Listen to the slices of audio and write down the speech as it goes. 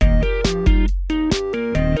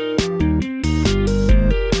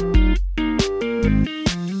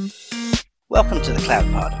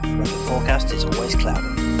CloudPod, where the forecast is always cloudy.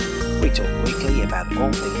 We talk weekly about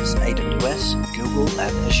all things AWS, Google,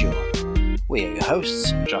 and Azure. We are your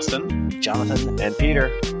hosts, Justin, Jonathan, and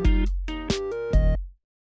Peter.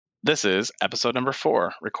 This is episode number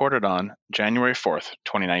 4, recorded on January 4th,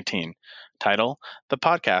 2019. Title, The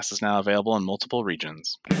podcast is now available in multiple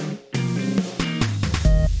regions.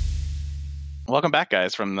 Welcome back,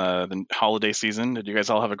 guys, from the holiday season. Did you guys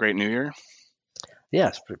all have a great New Year? Yeah,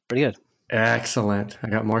 it's pretty good. Excellent. I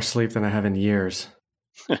got more sleep than I have in years.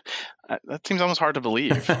 That seems almost hard to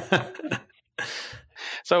believe.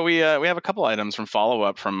 So we have a couple items from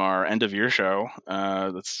follow-up from our end-of-year show.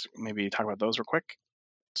 Let's maybe talk about those real quick.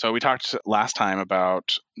 So we talked last time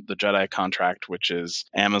about the JEDI contract, which is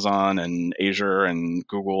Amazon and Azure and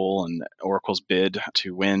Google and Oracle's bid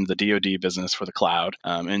to win the DoD business for the cloud.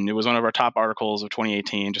 And it was one of our top articles of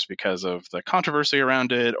 2018 just because of the controversy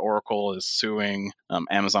around it. Oracle is suing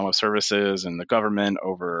Amazon Web Services and the government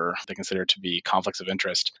over what they consider to be conflicts of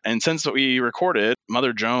interest. And since we recorded,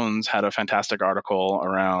 Mother Jones had a fantastic article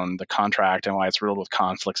around the contract and why it's riddled with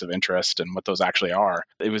conflicts of interest and what those actually are.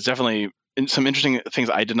 It was definitely some interesting things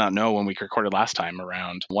I did not know when we recorded last time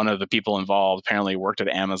around one of the people involved apparently worked at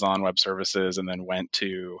Amazon Web Services and then went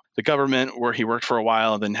to the government where he worked for a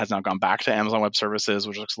while and then has now gone back to Amazon Web Services,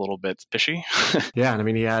 which looks a little bit fishy. Yeah. And I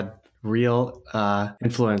mean, he had real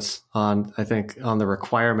influence on the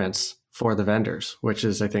requirements for the vendors, which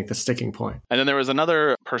is, I think, the sticking point. And then there was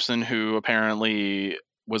another person who apparently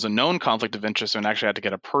was a known conflict of interest and actually had to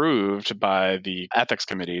get approved by the ethics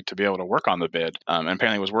committee to be able to work on the bid. And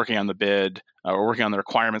apparently was working on the bid or working on the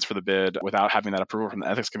requirements for the bid without having that approval from the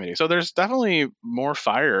ethics committee. So there's definitely more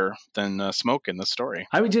fire than smoke in this story.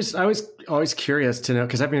 I was always curious to know,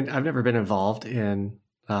 because I've never been involved in,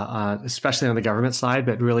 especially on the government side,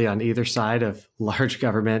 but really on either side of large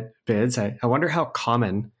government bids. I wonder how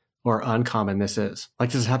common or uncommon this is.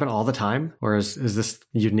 Like, does it happen all the time, or is this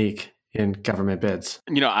unique in government bids?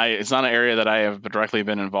 It's not an area that I have directly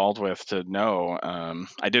been involved with to know.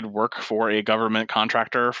 I did work for a government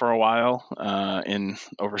contractor for a while in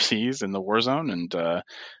overseas in the war zone, and I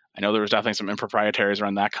know there was definitely some improprieties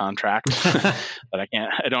around that contract that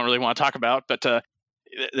I don't really want to talk about. But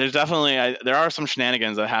there's definitely there are some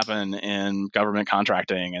shenanigans that happen in government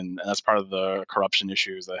contracting, and that's part of the corruption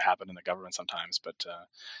issues that happen in the government sometimes. But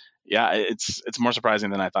yeah, it's more surprising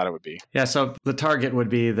than I thought it would be. Yeah, so the target would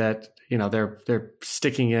be that they're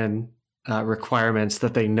sticking in requirements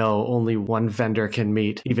that they know only one vendor can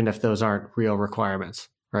meet, even if those aren't real requirements,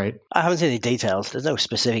 right? I haven't seen any details. There's no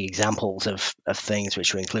specific examples of things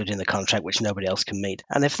which were included in the contract which nobody else can meet.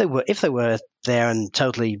 And if they were there and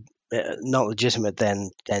totally not legitimate,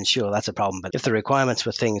 then sure, that's a problem. But if the requirements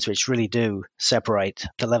were things which really do separate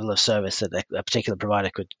the level of service that a particular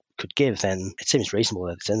provider could give, then it seems reasonable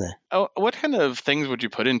that it's in there. Oh, what kind of things would you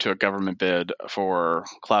put into a government bid for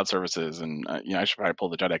cloud services? And I should probably pull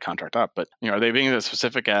the JEDI contract up, but are they being as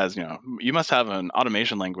specific as you must have an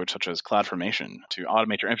automation language such as CloudFormation to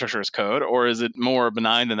automate your infrastructure as code, or is it more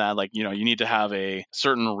benign than that? Like you need to have a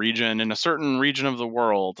certain region in a certain region of the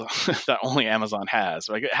world that only Amazon has.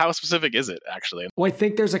 Like how specific is it actually? Well, I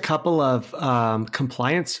think there's a couple of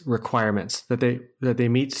compliance requirements that they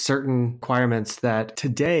meet certain requirements that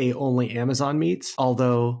today only Amazon meets,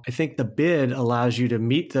 although I think the bid allows you to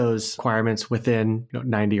meet those requirements within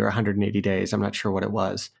 90 or 180 days. I'm not sure what it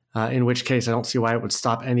was. In which case, I don't see why it would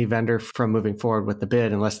stop any vendor from moving forward with the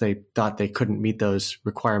bid unless they thought they couldn't meet those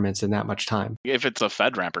requirements in that much time. If it's a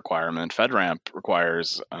FedRAMP requirement, FedRAMP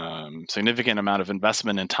requires significant amount of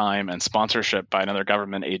investment in time and sponsorship by another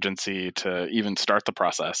government agency to even start the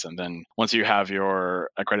process. And then once you have your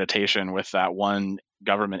accreditation with that one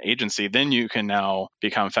government agency, then you can now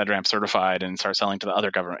become FedRAMP certified and start selling to the other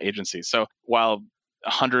government agencies. So while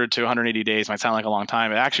 100 to 180 days might sound like a long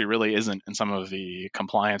time, it actually really isn't in some of the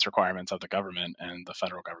compliance requirements of the government and the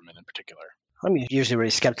federal government in particular. I'm usually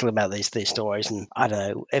really skeptical about these stories, and I don't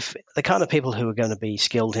know if the kind of people who are going to be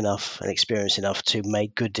skilled enough and experienced enough to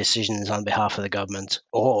make good decisions on behalf of the government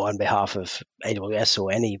or on behalf of AWS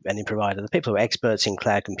or any provider, the people who are experts in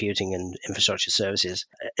cloud computing and infrastructure services,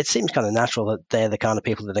 it seems kind of natural that they're the kind of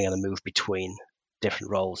people that are going to move between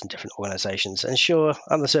different roles and different organizations. And sure,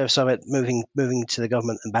 on the surface of it, moving to the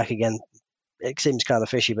government and back again, it seems kind of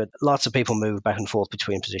fishy, but lots of people move back and forth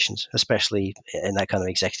between positions, especially in that kind of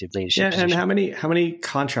executive leadership position. And how many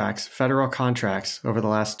contracts, federal contracts over the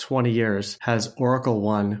last 20 years has Oracle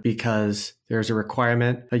won because there's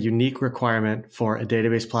a unique requirement for a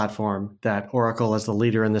database platform that Oracle, as the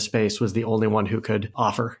leader in the space, was the only one who could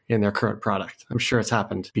offer in their current product? I'm sure it's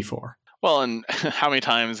happened before. Well, and how many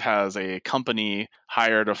times has a company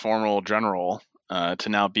hired a formal general to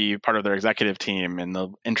now be part of their executive team in the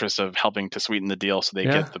interest of helping to sweeten the deal so they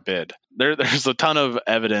get the bid. There's a ton of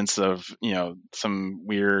evidence of, some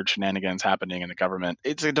weird shenanigans happening in the government.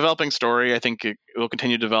 It's a developing story. I think it will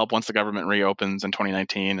continue to develop once the government reopens in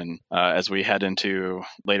 2019. And as we head into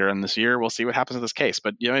later in this year, we'll see what happens with this case.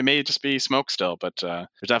 But, it may just be smoke still. But there's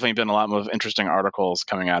definitely been a lot of interesting articles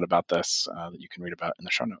coming out about this that you can read about in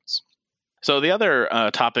the show notes. So the other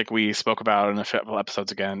topic we spoke about in a couple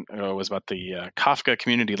episodes ago was about the Kafka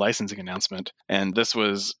community licensing announcement. And this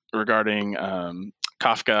was regarding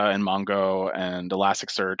Kafka and Mongo and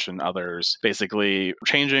Elasticsearch and others basically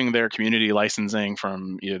changing their community licensing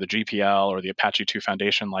from either the GPL or the Apache 2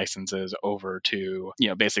 Foundation licenses over to,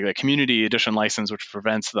 basically a community edition license, which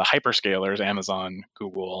prevents the hyperscalers, Amazon,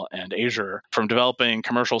 Google, and Azure, from developing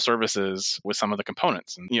commercial services with some of the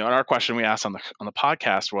components. And, and our question we asked on the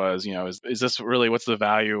podcast was, is this really, what's the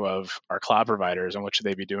value of our cloud providers and what should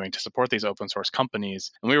they be doing to support these open source companies?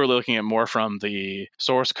 And we were looking at more from the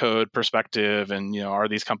source code perspective and, are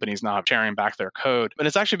these companies not sharing back their code? But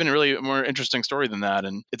it's actually been a really more interesting story than that.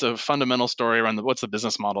 And it's a fundamental story around what's the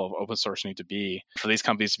business model of open source need to be for these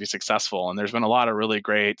companies to be successful. And there's been a lot of really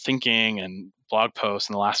great thinking and blog posts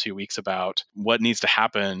in the last few weeks about what needs to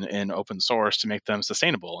happen in open source to make them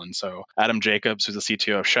sustainable. And so Adam Jacobs, who's the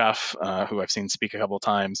CTO of Chef, who I've seen speak a couple of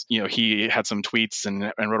times, he had some tweets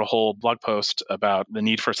and wrote a whole blog post about the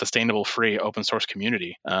need for a sustainable, free open source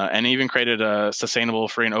community, and even created a sustainable,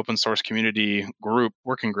 free and open source community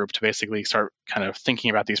working group to basically start kind of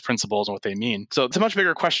thinking about these principles and what they mean. So it's a much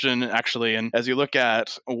bigger question, actually. And as you look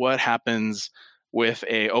at what happens with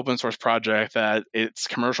a open source project that its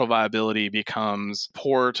commercial viability becomes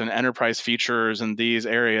port and enterprise features in these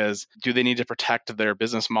areas, do they need to protect their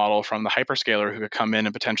business model from the hyperscaler who could come in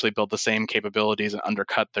and potentially build the same capabilities and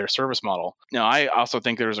undercut their service model? Now, I also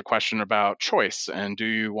think there's a question about choice, and do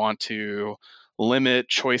you want to limit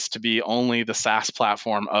choice to be only the SaaS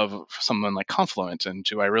platform of someone like Confluent? And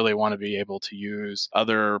do I really want to be able to use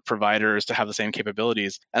other providers to have the same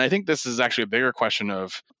capabilities? And I think this is actually a bigger question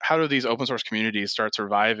of how do these open source communities start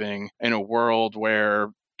surviving in a world where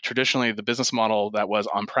traditionally the business model that was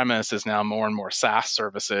on-premise is now more and more SaaS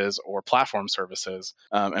services or platform services.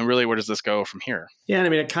 And really, where does this go from here? Yeah, and I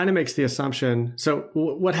mean, it kind of makes the assumption. So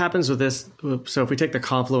what happens with this? So if we take the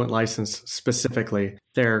Confluent license specifically,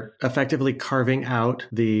 they're effectively carving out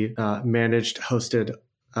the managed hosted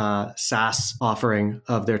SaaS offering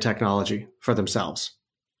of their technology for themselves.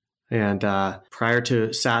 And prior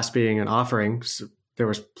to SaaS being an offering, there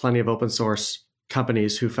was plenty of open source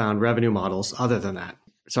companies who found revenue models other than that.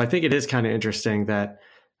 So I think it is kind of interesting that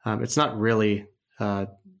it's not really a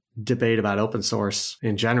debate about open source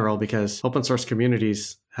in general, because open source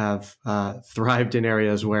communities have thrived in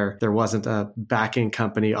areas where there wasn't a backing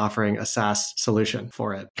company offering a SaaS solution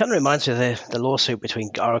for it. Kind of reminds me of the lawsuit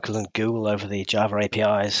between Oracle and Google over the Java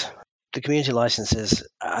APIs. The community licenses,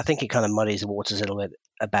 I think it kind of muddies the waters a little bit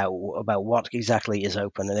about what exactly is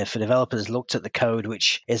open. And if a developer's looked at the code,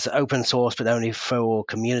 which is open source but only for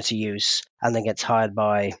community use, and then gets hired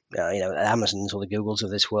by Amazons or the Googles of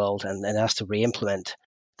this world and has to re-implement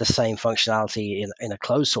the same functionality in a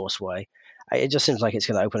closed source way, it just seems like it's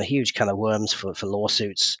going to open a huge can of worms for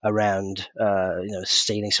lawsuits around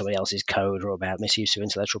stealing somebody else's code or about misuse of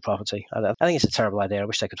intellectual property. I think it's a terrible idea. I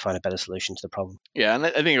wish they could find a better solution to the problem. Yeah, and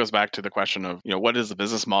I think it goes back to the question of, what is the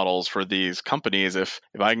business models for these companies? If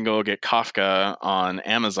I can go get Kafka on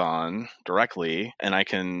Amazon directly and I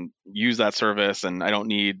can use that service and I don't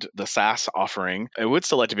need the SaaS offering, I would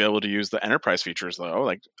still like to be able to use the enterprise features though.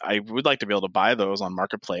 Like I would like to be able to buy those on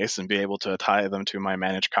Marketplace and be able to tie them to my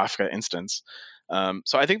managed Kafka instance.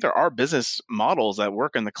 So I think there are business models that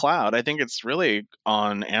work in the cloud. I think it's really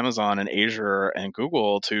on Amazon and Azure and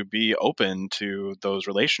Google to be open to those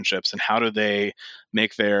relationships and how do they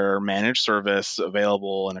make their managed service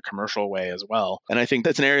available in a commercial way as well. And I think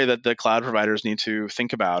that's an area that the cloud providers need to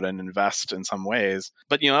think about and invest in some ways.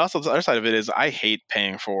 But also the other side of it is I hate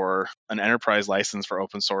paying for an enterprise license for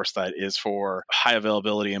open source that is for high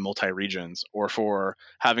availability in multi-regions or for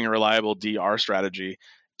having a reliable DR strategy.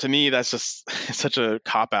 To me, that's just such a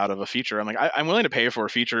cop-out of a feature. I'm like, I'm willing to pay for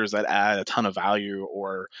features that add a ton of value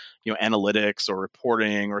or, analytics or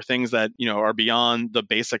reporting or things that, are beyond the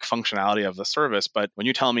basic functionality of the service. But when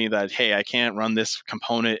you tell me that, hey, I can't run this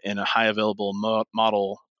component in a high available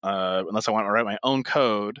model unless I want to write my own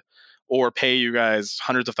code or pay you guys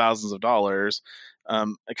hundreds of thousands of dollars, it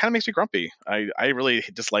kind of makes me grumpy. I really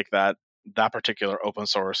dislike that particular open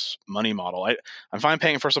source money model. I'm fine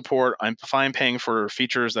paying for support. I'm fine paying for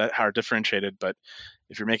features that are differentiated. But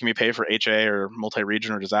if you're making me pay for HA or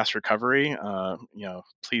multi-region or disaster recovery,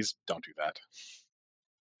 please don't do that.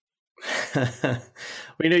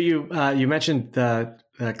 You mentioned the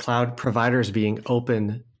cloud providers being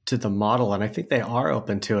open to the model, and I think they are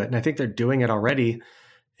open to it, and I think they're doing it already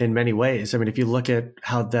in many ways. I mean, if you look at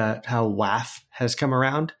how WAF has come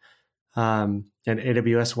around, and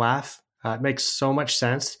AWS WAF, it makes so much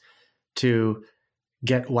sense to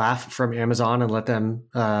get WAF from Amazon and let them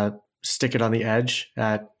stick it on the edge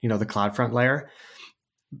at the CloudFront layer.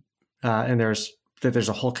 And there's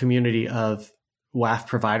a whole community of WAF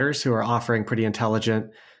providers who are offering pretty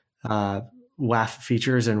intelligent WAF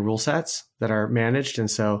features and rule sets that are managed.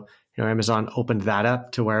 And so, Amazon opened that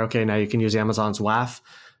up to where, okay, now you can use Amazon's WAF,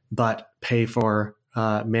 but pay for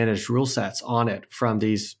managed rule sets on it from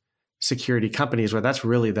these security companies where that's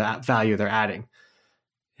really the value they're adding.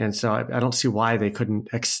 And so I don't see why they couldn't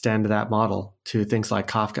extend that model to things like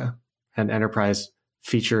Kafka and enterprise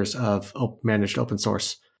features of managed open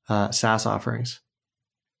source SaaS offerings.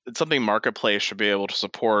 It's something Marketplace should be able to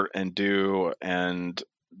support and do, and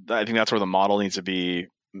I think that's where the model needs to be,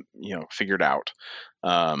 figured out.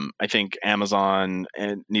 I think Amazon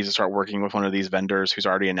needs to start working with one of these vendors who's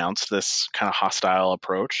already announced this kind of hostile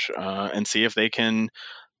approach, and see if they can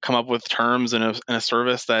come up with terms in a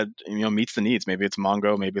service that meets the needs. Maybe it's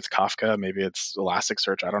Mongo, maybe it's Kafka, maybe it's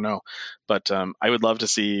Elasticsearch. I don't know, but I would love to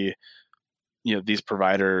see these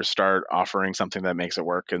providers start offering something that makes it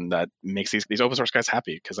work and that makes these open source guys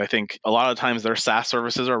happy. Because I think a lot of times their SaaS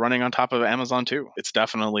services are running on top of Amazon too. It's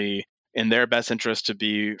definitely in their best interest to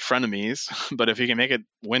be frenemies, but if you can make it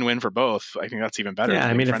win-win for both, I think that's even better. Yeah,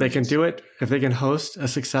 I mean, if they can do it, if they can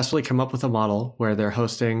successfully come up with a model where they're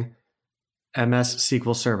hosting MS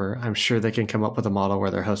SQL Server, I'm sure they can come up with a model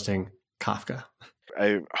where they're hosting Kafka.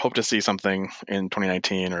 I hope to see something in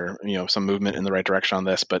 2019 or some movement in the right direction on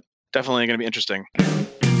this, but definitely going to be interesting.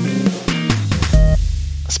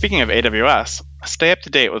 Speaking of AWS, stay up to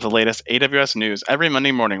date with the latest AWS news every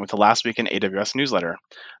Monday morning with the Last Week in AWS newsletter.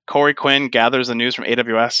 Corey Quinn gathers the news from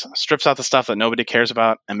AWS, strips out the stuff that nobody cares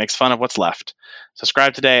about, and makes fun of what's left.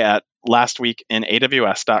 Subscribe today at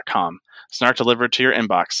lastweekinaws.com. Snark delivered to your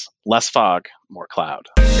inbox. Less fog, more cloud.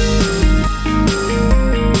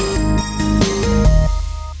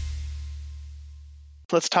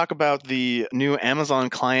 Let's talk about the new Amazon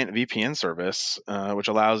Client VPN service, which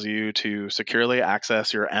allows you to securely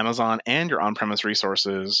access your Amazon and your on-premise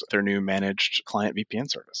resources, their new managed client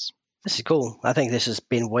VPN service. This is cool. I think this has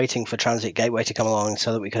been waiting for Transit Gateway to come along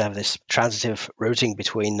so that we could have this transitive routing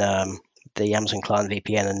between the Amazon Client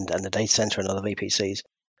VPN and the data center and other VPCs.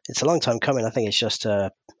 It's a long time coming. I think it's just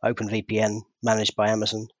OpenVPN managed by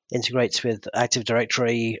Amazon. Integrates with Active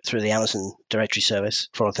Directory through the Amazon Directory Service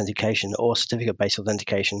for authentication or certificate-based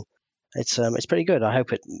authentication. It's pretty good. I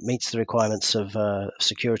hope it meets the requirements of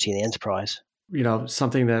security in the enterprise.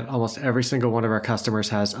 Something that almost every single one of our customers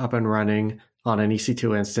has up and running on an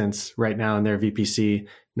EC2 instance right now in their VPC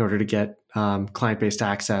in order to get client-based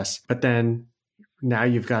access. But then now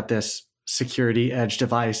you've got this security edge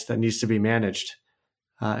device that needs to be managed.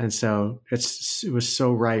 And so it was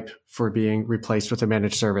so ripe for being replaced with a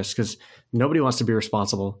managed service because nobody wants to be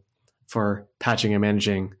responsible for patching and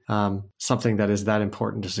managing something that is that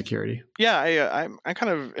important to security. Yeah, I'm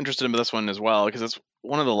kind of interested in this one as well because it's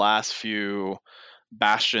one of the last few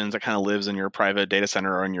bastions that kind of lives in your private data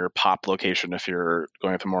center or in your POP location if you're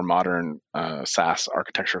going with a more modern SaaS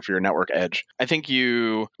architecture for your network edge. I think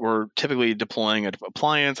you were typically deploying an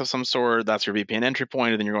appliance of some sort. That's your VPN entry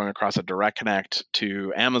point, and then you're going across a direct connect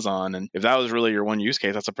to Amazon. And if that was really your one use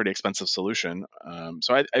case, that's a pretty expensive solution.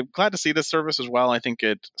 So I'm glad to see this service as well. I think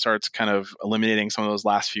it starts kind of eliminating some of those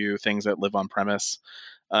last few things that live on premise.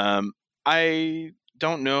 I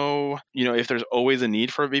don't know, if there's always a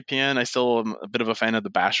need for a VPN. I still am a bit of a fan of the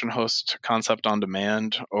Bastion host concept on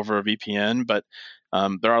demand over a VPN, but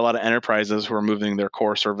there are a lot of enterprises who are moving their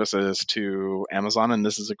core services to Amazon, and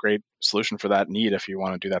this is a great solution for that need if you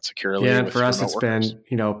want to do that securely. Yeah, and for us, it's been,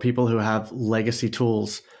 people who have legacy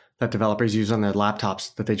tools that developers use on their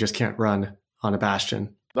laptops that they just can't run on a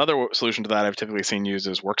Bastion. The other solution to that I've typically seen used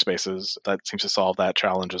is workspaces. That seems to solve that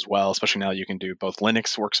challenge as well, especially now you can do both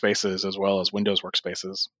Linux workspaces as well as Windows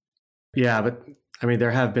workspaces. Yeah, but I mean,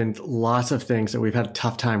 there have been lots of things that we've had a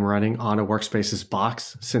tough time running on a workspaces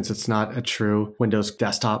box since it's not a true Windows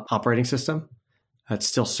desktop operating system. It's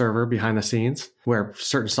still server behind the scenes where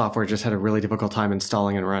certain software just had a really difficult time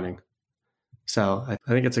installing and running. So I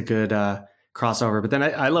think it's a good crossover. But then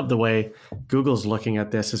I love the way Google's looking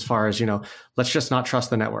at this as far as, let's just not trust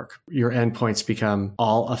the network. Your endpoints become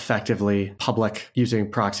all effectively public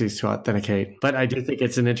using proxies to authenticate. But I do think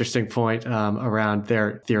it's an interesting point around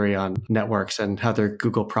their theory on networks and how their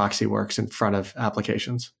Google proxy works in front of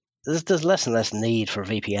applications. There's less and less need for a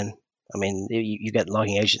VPN. I mean, you get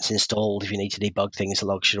logging agents installed. If you need to debug things, the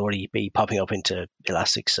logs should already be popping up into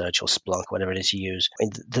Elasticsearch or Splunk, whatever it is you use. I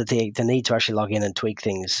mean, the need to actually log in and tweak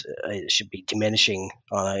things should be diminishing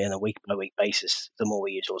on a week-by-week basis the more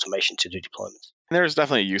we use automation to do deployments. There's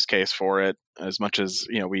definitely a use case for it, as much as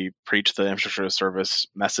we preach the infrastructure as service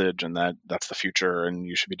message and that's the future and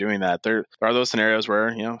you should be doing that. There are those scenarios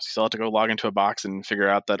where you still have to go log into a box and figure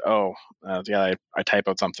out that I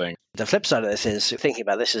typoed something. The flip side of this is thinking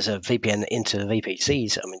about this as a VPN into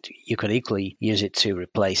VPCs. I mean, you could equally use it to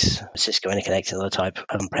replace Cisco Interconnect and other type of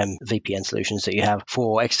on-prem VPN solutions that you have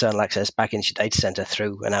for external access back into your data center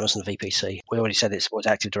through an Amazon VPC. We already said it supports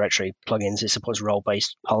Active Directory plugins. It supports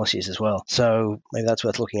role-based policies as well. So maybe that's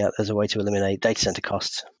worth looking at as a way to eliminate data center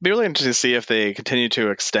costs. It'd be really interesting to see if they continue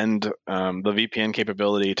to extend the VPN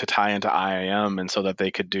capability to tie into IAM, and so that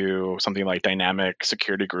they could do something like dynamic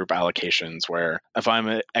security group allocations, where if I'm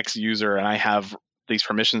an X user and I have these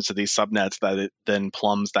permissions to these subnets, that it then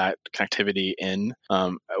plumbs that connectivity in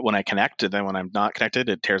when I connect, and then when I'm not connected,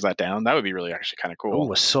 it tears that down. That would be really actually kind of cool.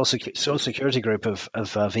 Oh, a source security group of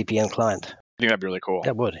VPN client. I think that'd be really cool.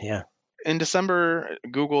 That would, yeah. In December,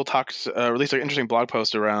 Google released an interesting blog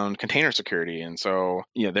post around container security. And so,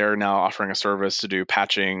 they're now offering a service to do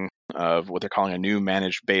patching of what they're calling a new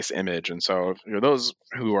managed base image. And so those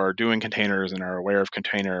who are doing containers and are aware of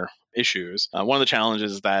container issues, one of the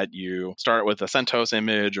challenges is that you start with a CentOS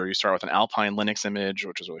image, or you start with an Alpine Linux image,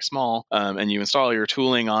 which is really small, and you install your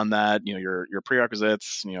tooling on that, your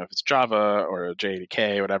prerequisites, if it's Java or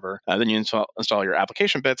JDK, whatever, then you install your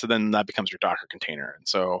application bits, and then that becomes your Docker container. And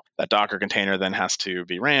so that Docker container then has to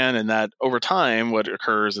be ran, and that over time, what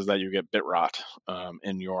occurs is that you get bit rot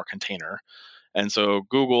in your container. And so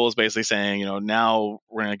Google is basically saying, now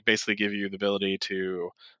we're going to basically give you the ability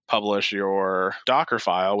to publish your Docker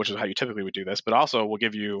file, which is how you typically would do this, but also we'll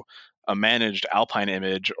give you a managed Alpine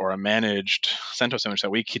image or a managed CentOS image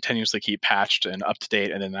that we continuously keep patched and up to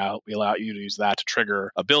date, and then we allow you to use that to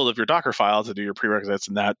trigger a build of your Docker file to do your prerequisites,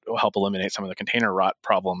 and that will help eliminate some of the container rot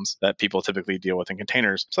problems that people typically deal with in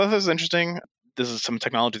containers. So this is interesting. This is some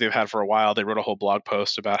technology they've had for a while. They wrote a whole blog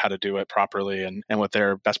post about how to do it properly and what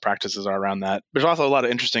their best practices are around that. There's also a lot of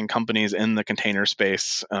interesting companies in the container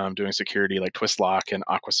space doing security, like Twistlock and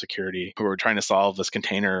Aqua Security, who are trying to solve this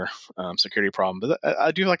container security problem. But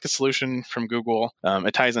I do like the solution from Google.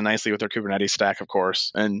 It ties in nicely with their Kubernetes stack, of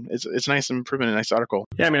course, and it's a nice improvement, a nice article.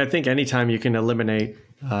 Yeah, I mean, I think anytime you can eliminate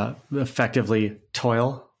effectively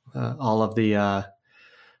toil, all of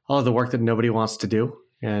the work that nobody wants to do,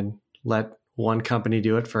 and let one company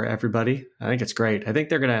do it for everybody, I think it's great. I think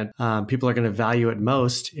people are gonna value it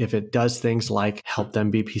most if it does things like help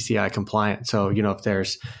them be PCI compliant. So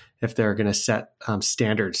if they're gonna set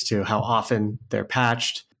standards to how often they're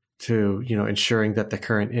patched, to ensuring that the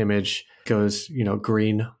current image goes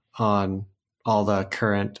green on all the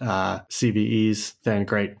current CVEs, then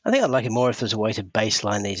great. I think I'd like it more if there's a way to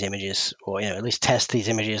baseline these images, or at least test these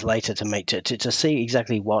images later to see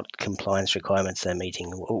exactly what compliance requirements they're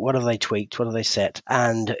meeting. What have they tweaked? What have they set?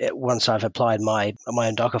 And once I've applied my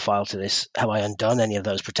own Docker file to this, have I undone any of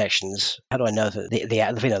those protections? How do I know that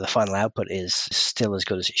the final output is still as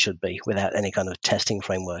good as it should be without any kind of testing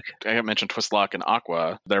framework? I mentioned Twistlock and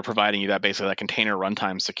Aqua. They're providing you that container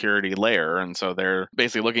runtime security layer, and so they're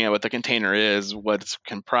basically looking at what the container is, what it's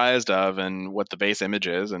comprised of, and what the base image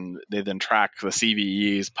is, and they then track the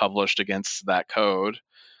CVEs published against that code,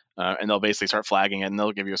 and they'll basically start flagging it, and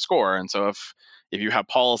they'll give you a score. And so if you have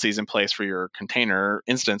policies in place for your container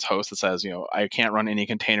instance host that says, I can't run any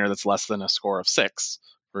container that's less than a score of 6,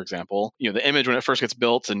 for example, the image when it first gets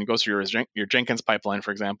built and goes through your Jenkins pipeline,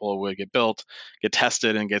 for example, will get built, get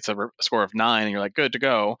tested, and gets a score of 9, and you're like, good to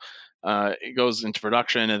go. It goes into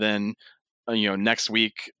production, and then next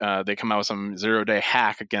week they come out with some 0-day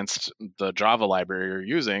hack against the Java library you're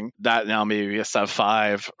using. That now may be a sub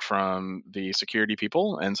 5 from the security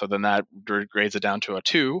people, and so then that grades it down to a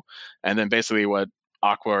 2. And then basically what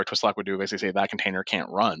Aqua or Twistlock would do, basically say that container can't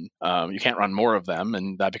run. You can't run more of them,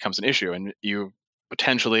 and that becomes an issue. And you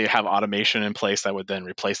potentially have automation in place that would then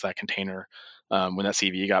replace that container when that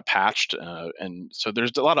CVE got patched. And so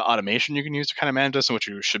there's a lot of automation you can use to kind of manage this and what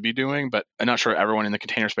you should be doing, but I'm not sure everyone in the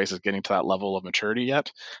container space is getting to that level of maturity yet.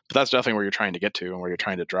 But that's definitely where you're trying to get to and where you're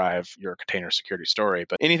trying to drive your container security story.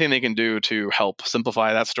 But anything they can do to help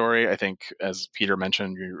simplify that story, I think, as Peter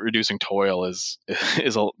mentioned, reducing toil is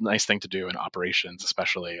a nice thing to do in operations,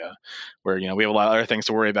 especially where we have a lot of other things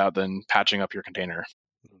to worry about than patching up your container.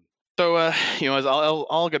 So, as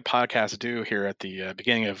all good podcasts do here at the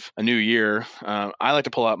beginning of a new year, I like to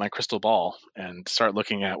pull out my crystal ball and start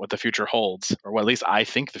looking at what the future holds, or what at least I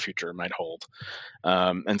think the future might hold.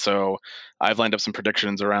 And so I've lined up some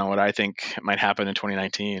predictions around what I think might happen in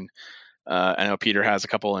 2019. I know Peter has a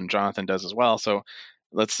couple and Jonathan does as well. So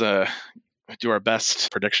let's do our best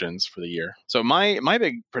predictions for the year. So my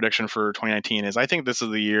big prediction for 2019 is I think this is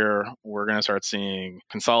the year we're going to start seeing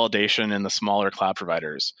consolidation in the smaller cloud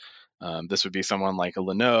providers. This would be someone like a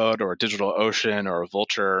Linode or a DigitalOcean or a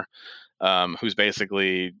Vultr, who's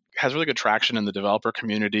basically has really good traction in the developer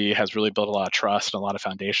community, has really built a lot of trust and a lot of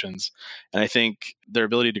foundations. And I think their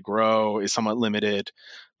ability to grow is somewhat limited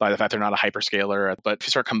by the fact they're not a hyperscaler. But if you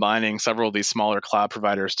start combining several of these smaller cloud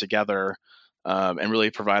providers together, and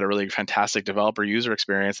really provide a really fantastic developer user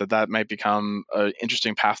experience, that might become an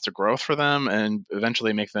interesting path to growth for them and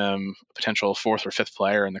eventually make them a potential fourth or fifth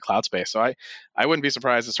player in the cloud space. So I wouldn't be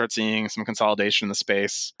surprised to start seeing some consolidation in the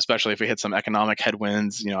space, especially if we hit some economic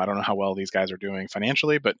headwinds. I don't know how well these guys are doing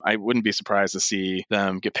financially, but I wouldn't be surprised to see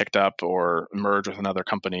them get picked up or merge with another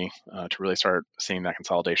company to really start seeing that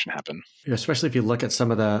consolidation happen. Especially if you look at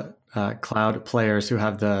some of the cloud players who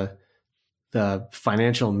have the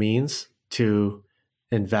financial means to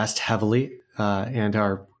invest heavily and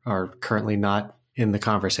are currently not in the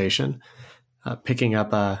conversation, picking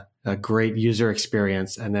up a great user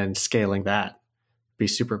experience and then scaling that be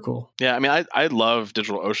super cool. Yeah, I mean, I love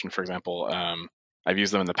DigitalOcean, for example. I've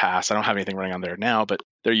used them in the past. I don't have anything running on there now, but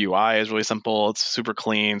their UI is really simple. It's super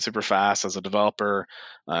clean, super fast as a developer.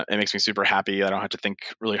 It makes me super happy. I don't have to think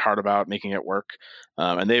really hard about making it work.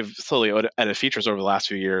 And they've slowly added features over the last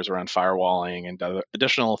few years around firewalling and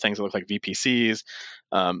additional things that look like VPCs.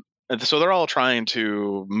 And so they're all trying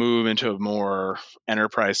to move into a more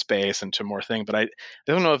enterprise space and to more thing. But I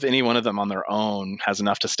don't know if any one of them on their own has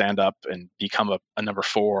enough to stand up and become a number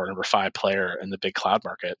 4 or number 5 player in the big cloud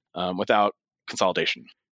market without consolidation.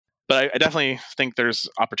 But I definitely think there's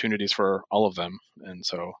opportunities for all of them. And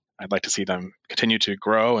so I'd like to see them continue to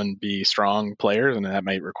grow and be strong players. And that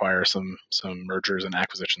might require some mergers and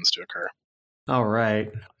acquisitions to occur. All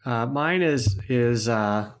right. Mine is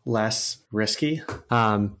less risky.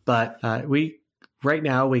 But we right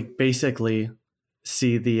now, we basically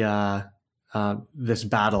see the this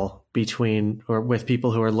battle between or with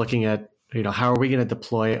people who are looking at, how are we going to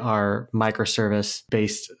deploy our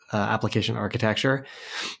microservice-based application architecture?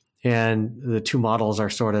 And the two models are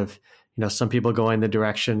sort of, some people go in the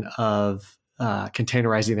direction of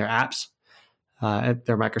containerizing their apps,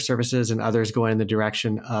 their microservices, and others go in the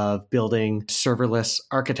direction of building serverless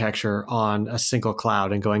architecture on a single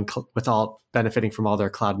cloud and going benefiting from all their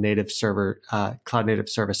cloud native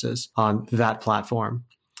services on that platform.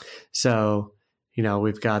 So,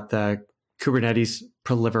 we've got the Kubernetes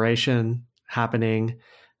proliferation happening,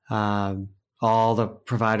 all the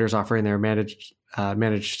providers offering their managed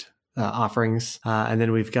offerings. And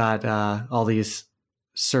then we've got all these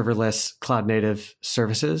serverless cloud native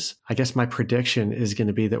services. I guess my prediction is going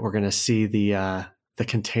to be that we're going to see the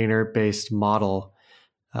container-based model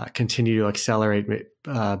continue to accelerate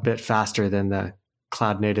a bit faster than the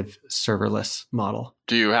cloud native serverless model.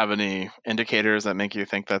 Do you have any indicators that make you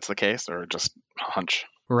think that's the case, or just a hunch?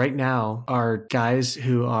 Right now, our guys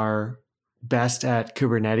who are best at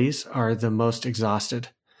Kubernetes are the most exhausted.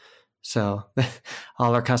 So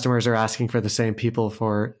all our customers are asking for the same people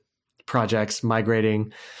for projects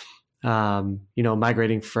migrating from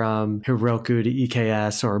Heroku to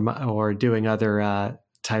EKS or doing other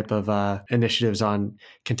type of initiatives on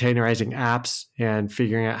containerizing apps and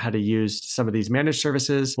figuring out how to use some of these managed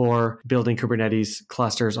services or building Kubernetes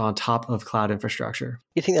clusters on top of cloud infrastructure.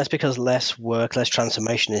 You think that's because less work, less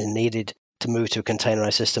transformation is needed to move to a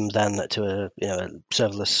containerized system than to a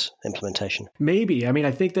serverless implementation? Maybe. I mean,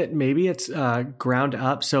 I think that maybe it's ground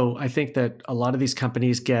up. So I think that a lot of these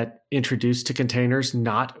companies get introduced to containers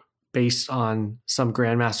not based on some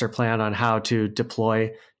grandmaster plan on how to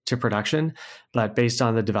deploy to production, but based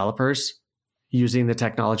on the developers using the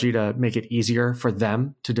technology to make it easier for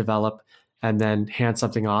them to develop and then hand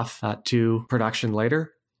something off to production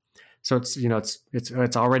later. So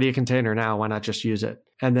it's already a container now. Why not just use it?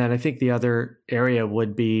 And then I think the other area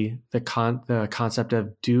would be the concept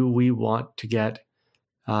of, do we want to get,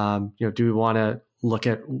 do we want to look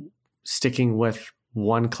at sticking with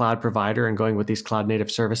one cloud provider and going with these cloud native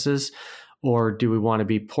services, or do we want to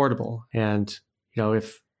be portable? And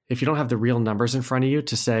if you don't have the real numbers in front of you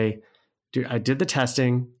to say, I did the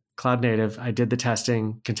testing cloud native, I did the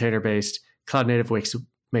testing container based, cloud native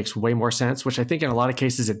makes way more sense, which I think in a lot of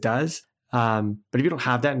cases it does. But if you don't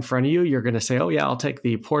have that in front of you, you're going to say, oh yeah, I'll take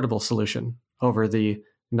the portable solution over the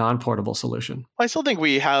non-portable solution. I still think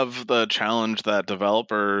we have the challenge that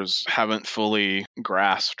developers haven't fully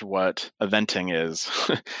grasped what eventing is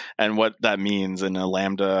and what that means in a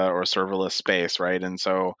Lambda or serverless space, right? And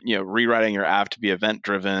so, rewriting your app to be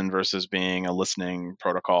event-driven versus being a listening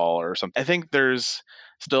protocol or something. I think there's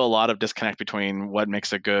still a lot of disconnect between what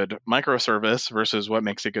makes a good microservice versus what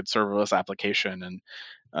makes a good serverless application. And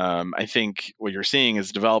I think what you're seeing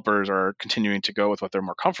is developers are continuing to go with what they're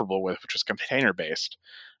more comfortable with, which is container-based.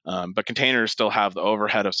 But containers still have the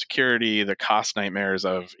overhead of security, the cost nightmares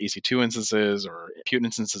of EC2 instances or Putin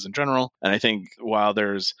instances in general. And I think while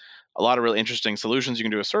there's a lot of really interesting solutions you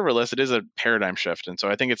can do with serverless, it is a paradigm shift. And so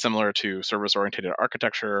I think it's similar to service-oriented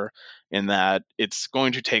architecture in that it's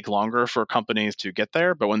going to take longer for companies to get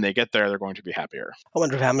there, but when they get there, they're going to be happier. I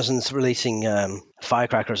wonder if Amazon's releasing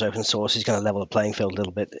Firecracker as open source is going to level the playing field a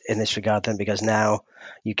little bit in this regard then, because now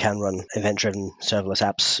you can run event-driven serverless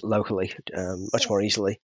apps locally much more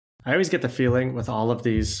easily. I always get the feeling with all of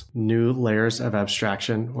these new layers of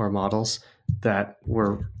abstraction or models that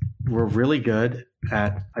we're really good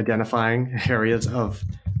at identifying areas of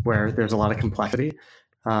where there's a lot of complexity.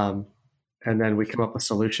 And then we come up with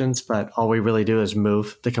solutions, but all we really do is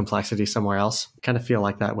move the complexity somewhere else. Kind of feel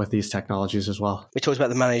like that with these technologies as well. We talked about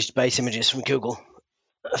the managed base images from Google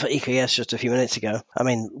for EKS just a few minutes ago. I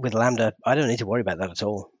mean, with Lambda, I don't need to worry about that at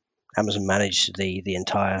all. Amazon managed the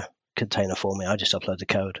entire container for me. I just upload the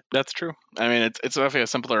code. That's true. I mean, it's definitely a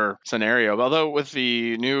simpler scenario. Although with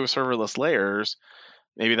the new serverless layers,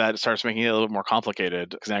 maybe that starts making it a little bit more complicated,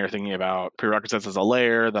 because now you're thinking about prerequisites as a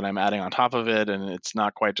layer that I'm adding on top of it, and it's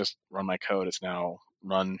not quite just run my code. It's now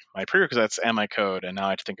run my prerequisites and my code, and now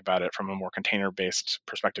I have to think about it from a more container-based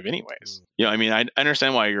perspective anyways. I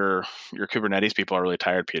understand why your Kubernetes people are really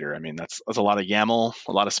tired, Peter. I mean, that's a lot of YAML,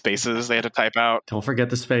 a lot of spaces they had to type out. Don't forget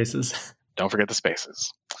the spaces. Don't forget the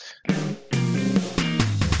spaces.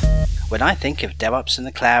 When I think of DevOps in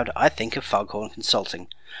the cloud, I think of Foghorn Consulting.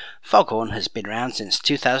 Foghorn has been around since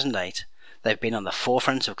 2008. They've been on the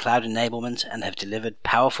forefront of cloud enablement and have delivered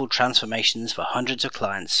powerful transformations for hundreds of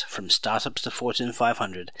clients, from startups to Fortune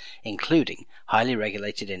 500, including highly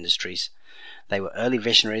regulated industries. They were early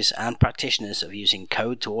visionaries and practitioners of using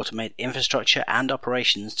code to automate infrastructure and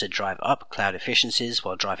operations to drive up cloud efficiencies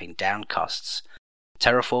while driving down costs.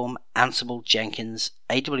 Terraform, Ansible, Jenkins,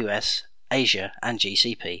 AWS, Azure, and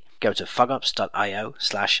GCP. Go to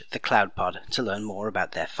fogops.io/thecloudpod to learn more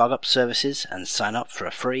about their FogOps services and sign up for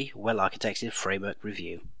a free, well-architected framework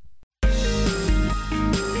review.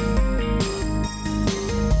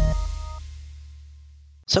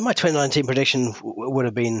 So my 2019 prediction would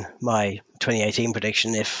have been my 2018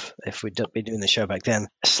 prediction if we'd been doing the show back then.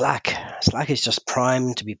 Slack is just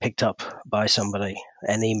primed to be picked up by somebody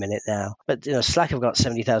any minute now. But Slack have got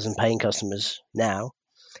 70,000 paying customers now.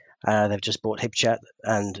 They've just bought HipChat,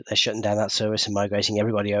 and they're shutting down that service and migrating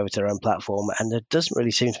everybody over to their own platform. And there doesn't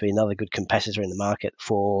really seem to be another good competitor in the market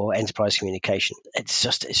for enterprise communication. It's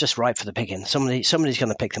just ripe for the picking. Somebody's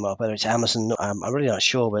going to pick them up, whether it's Amazon. I'm really not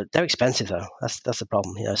sure, but they're expensive though. That's the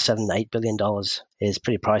problem. $7-8 billion is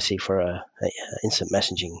pretty pricey for a instant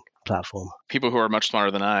messaging platform. People who are much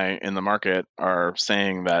smarter than I in the market are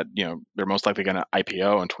saying that they're most likely going to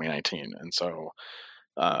IPO in 2019, and so.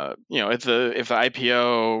 If the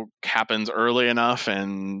IPO happens early enough,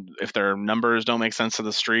 and if their numbers don't make sense to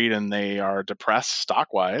the street and they are depressed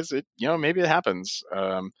stock wise, maybe it happens.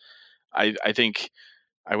 I think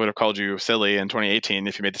I would have called you silly in 2018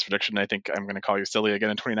 if you made this prediction. I think I'm going to call you silly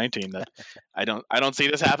again in 2019. That I don't see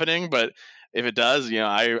this happening, but if it does,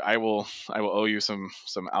 I will owe you some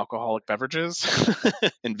alcoholic beverages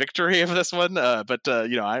in victory of this one.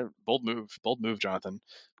 Bold move, Jonathan.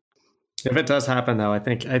 If it does happen, though, I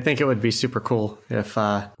think it would be super cool if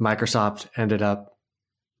Microsoft ended up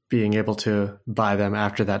being able to buy them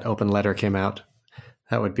after that open letter came out.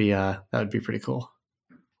 That would be pretty cool.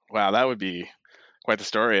 Wow, that would be quite the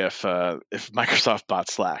story if Microsoft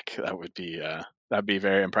bought Slack. That'd be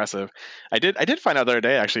very impressive. I did find out the other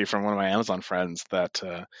day, actually, from one of my Amazon friends that.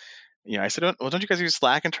 I said, well, don't you guys use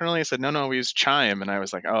Slack internally? I said, no, we use Chime. And I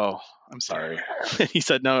was like, oh, I'm sorry. He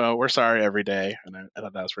said, no, we're sorry every day. And I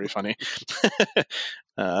thought that was pretty funny.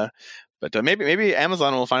 But maybe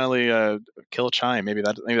Amazon will finally kill Chime. Maybe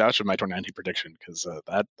that should be my 2019 prediction, because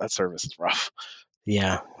that service is rough.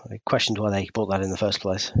 Yeah, I questioned why they bought that in the first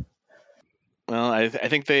place. Well, I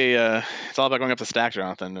think it's all about going up the stack,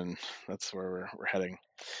 Jonathan, and that's where we're heading.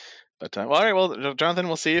 But all right, well, Jonathan,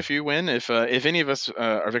 we'll see if you win. If any of us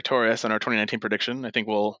are victorious on our 2019 prediction, I think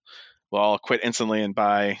we'll all quit instantly and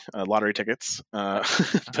buy lottery tickets.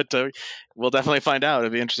 But we'll definitely find out. It'll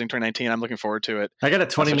be interesting 2019. I'm looking forward to it. I got a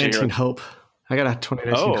 2019 hope.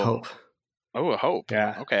 Hope. Oh, a hope.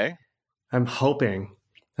 Yeah. Okay. I'm hoping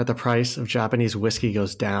that the price of Japanese whiskey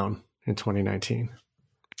goes down in 2019.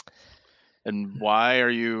 And why are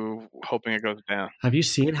you hoping it goes down? Have you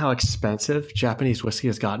seen how expensive Japanese whiskey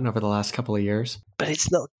has gotten over the last couple of years? But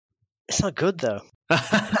it's not good though.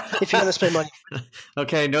 If you're going to spend money,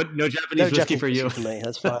 okay, no Japanese whiskey for you. For me,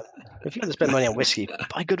 that's fine. If you're going to spend money on whiskey,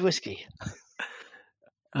 buy good whiskey.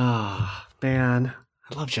 Oh man,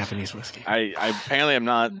 I love Japanese whiskey. I apparently am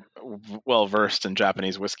not well versed in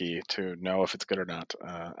Japanese whiskey to know if it's good or not.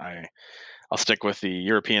 I'll stick with the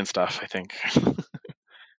European stuff, I think.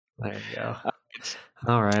 There you go.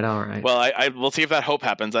 All right. Well, we'll see if that hope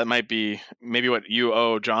happens. That might be maybe what you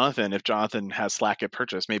owe Jonathan. If Jonathan has Slack at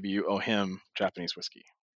purchase, maybe you owe him Japanese whiskey.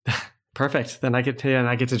 Perfect. Then I get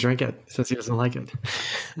to drink it since he doesn't like it.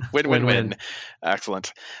 Win.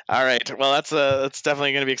 Excellent. All right. Well, that's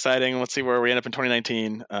definitely going to be exciting. Let's see where we end up in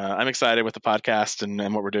 2019. I'm excited with the podcast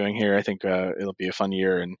and what we're doing here. I think it'll be a fun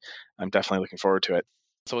year, and I'm definitely looking forward to it.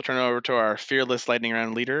 So we'll turn it over to our fearless lightning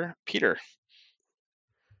round leader, Peter.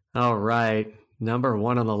 All right. Number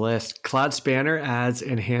 1 on the list, Cloud Spanner adds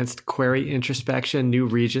enhanced query introspection, new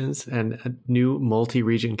regions, and new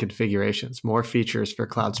multi-region configurations. More features for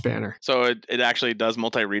Cloud Spanner. So it actually does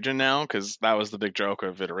multi-region now, because that was the big joke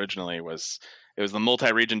of it originally. It was the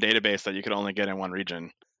multi-region database that you could only get in one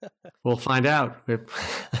region. We'll find out.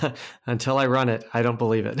 Until I run it, I don't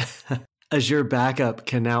believe it. Azure Backup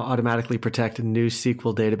can now automatically protect new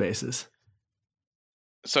SQL databases.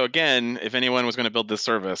 So again, if anyone was going to build this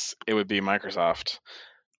service, it would be Microsoft.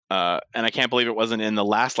 And I can't believe it wasn't in the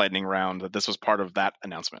last lightning round that this was part of that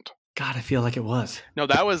announcement. God, I feel like it was. No,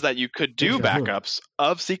 that was that you could do backups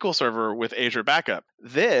of SQL Server with Azure Backup.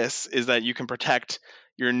 This is that you can protect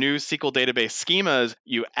your new SQL database schemas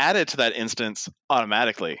you added to that instance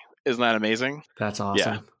automatically. Isn't that amazing? That's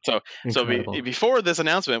awesome. Yeah. So before this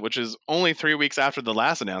announcement, which is only 3 weeks after the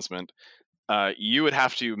last announcement, you would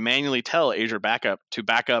have to manually tell Azure Backup to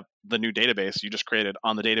back up the new database you just created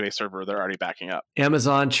on the database server they're already backing up.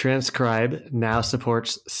 Amazon Transcribe now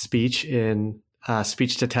supports speech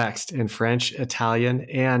to text in French, Italian,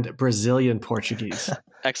 and Brazilian Portuguese.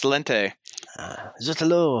 Excelente.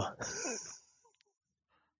 Zutalo.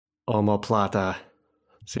 Omoplata.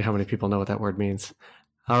 See how many people know what that word means.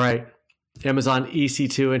 All right. Amazon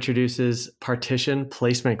EC2 introduces partition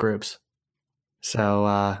placement groups. So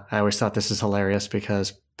I always thought this is hilarious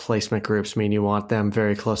because placement groups mean you want them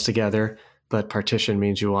very close together, but partition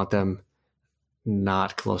means you want them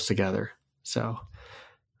not close together. So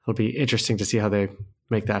it'll be interesting to see how they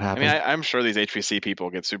make that happen. I mean, I'm sure these HPC people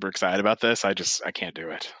get super excited about this. I can't do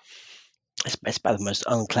it. It's about the most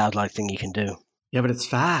uncloud-like thing you can do. Yeah, but it's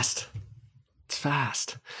fast. It's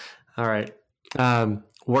fast. All right.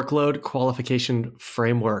 Workload qualification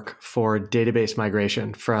framework for database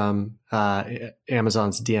migration from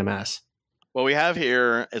Amazon's DMS. What we have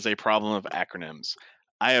here is a problem of acronyms.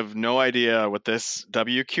 I have no idea what this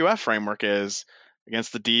WQF framework is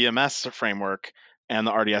against the DMS framework and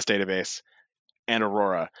the RDS database and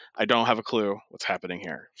Aurora. I don't have a clue what's happening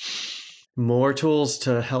here. More tools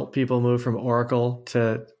to help people move from Oracle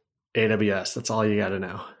to AWS. That's all you got to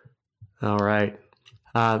know. All right.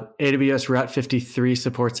 AWS Route 53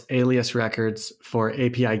 supports alias records for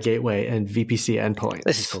API gateway and VPC endpoints.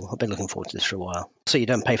 This is cool. I've been looking forward to this for a while. So you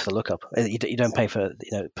don't pay for the lookup. You don't pay for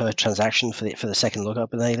per transaction for the second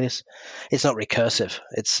lookup in the alias. It's not recursive.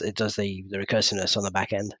 It does the recursiveness on the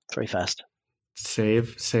back end. It's very fast.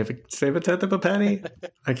 Save a tenth of a penny.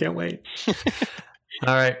 I can't wait.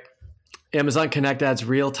 All right. Amazon Connect adds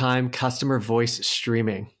real-time customer voice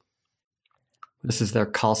streaming. This is their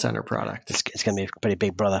call center product. It's going to be a pretty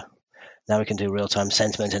big brother. Now we can do real-time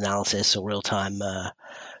sentiment analysis or real-time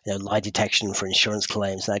lie detection for insurance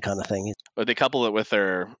claims, that kind of thing. But they couple it with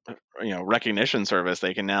their recognition service.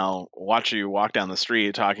 They can now watch you walk down the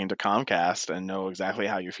street talking to Comcast and know exactly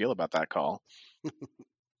how you feel about that call.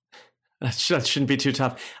 That shouldn't be too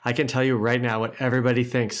tough. I can tell you right now what everybody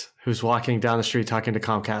thinks who's walking down the street talking to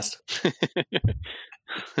Comcast.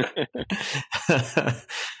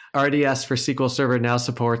 RDS for SQL Server now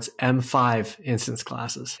supports M5 instance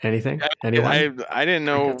classes. Anything? Anyone? I didn't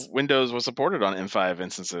know Windows was supported on M5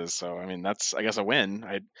 instances. So, I mean, that's, I guess, a win.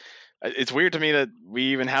 It's weird to me that we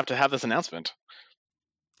even have to have this announcement.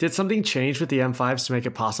 Did something change with the M5s to make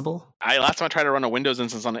it possible? Last time I tried to run a Windows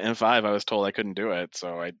instance on an M5, I was told I couldn't do it.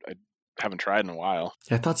 So I haven't tried in a while.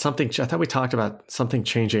 I thought we talked about something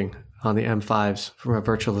changing on the M5s from a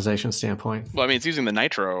virtualization standpoint. Well, I mean, it's using the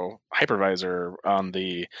Nitro hypervisor on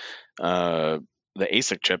the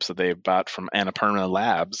ASIC chips that they bought from Annapurna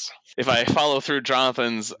Labs. If I follow through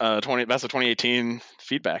Jonathan's best of 2018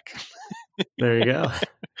 feedback. There you go.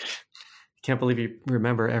 Can't believe you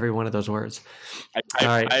remember every one of those words.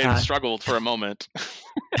 I struggled for a moment.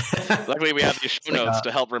 Luckily, we have these show notes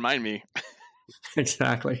to help remind me.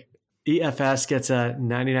 Exactly. EFS gets a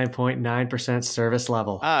 99.9% service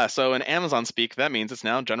level. So in Amazon speak, that means it's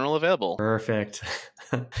now general available. Perfect.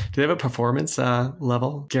 Do they have a performance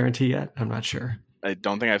level guarantee yet? I'm not sure. I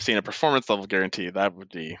don't think I've seen a performance level guarantee. That would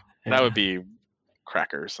be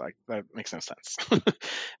crackers. Like, that makes no sense.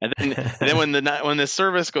 and then when the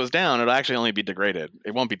service goes down, it'll actually only be degraded.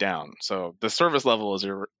 It won't be down. So the service level is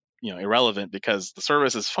irrelevant because the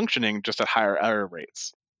service is functioning just at higher error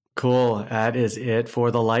rates. Cool. That is it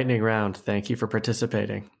for the lightning round. Thank you for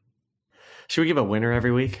participating. Should we give a winner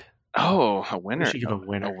every week? Oh, a winner. We should give a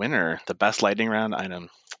winner. A winner. The best lightning round item.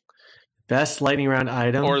 Best lightning round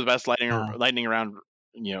item. Or the best lightning round,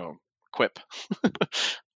 quip.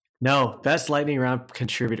 No, best lightning round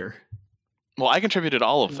contributor. Well, I contributed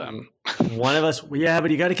all of them. One of us, yeah,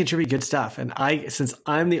 but you got to contribute good stuff. And since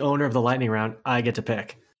I'm the owner of the lightning round, I get to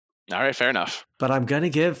pick. All right, fair enough. But I'm gonna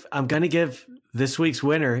give this week's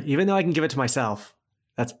winner, even though I can give it to myself.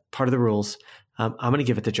 That's part of the rules. I'm gonna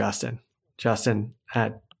give it to Justin. Justin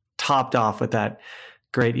topped off with that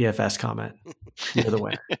great EFS comment. You're the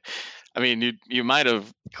winner. I mean, you might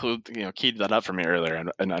have keyed that up for me earlier,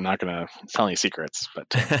 and I'm not going to tell any secrets. But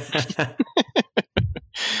all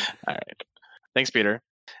right, thanks, Peter.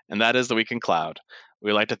 And that is the Week in Cloud.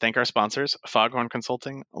 We'd like to thank our sponsors, Foghorn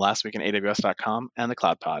Consulting, LastWeekinAWS.com, and the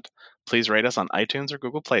Cloud Pod. Please rate us on iTunes or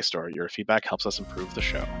Google Play Store. Your feedback helps us improve the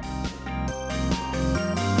show.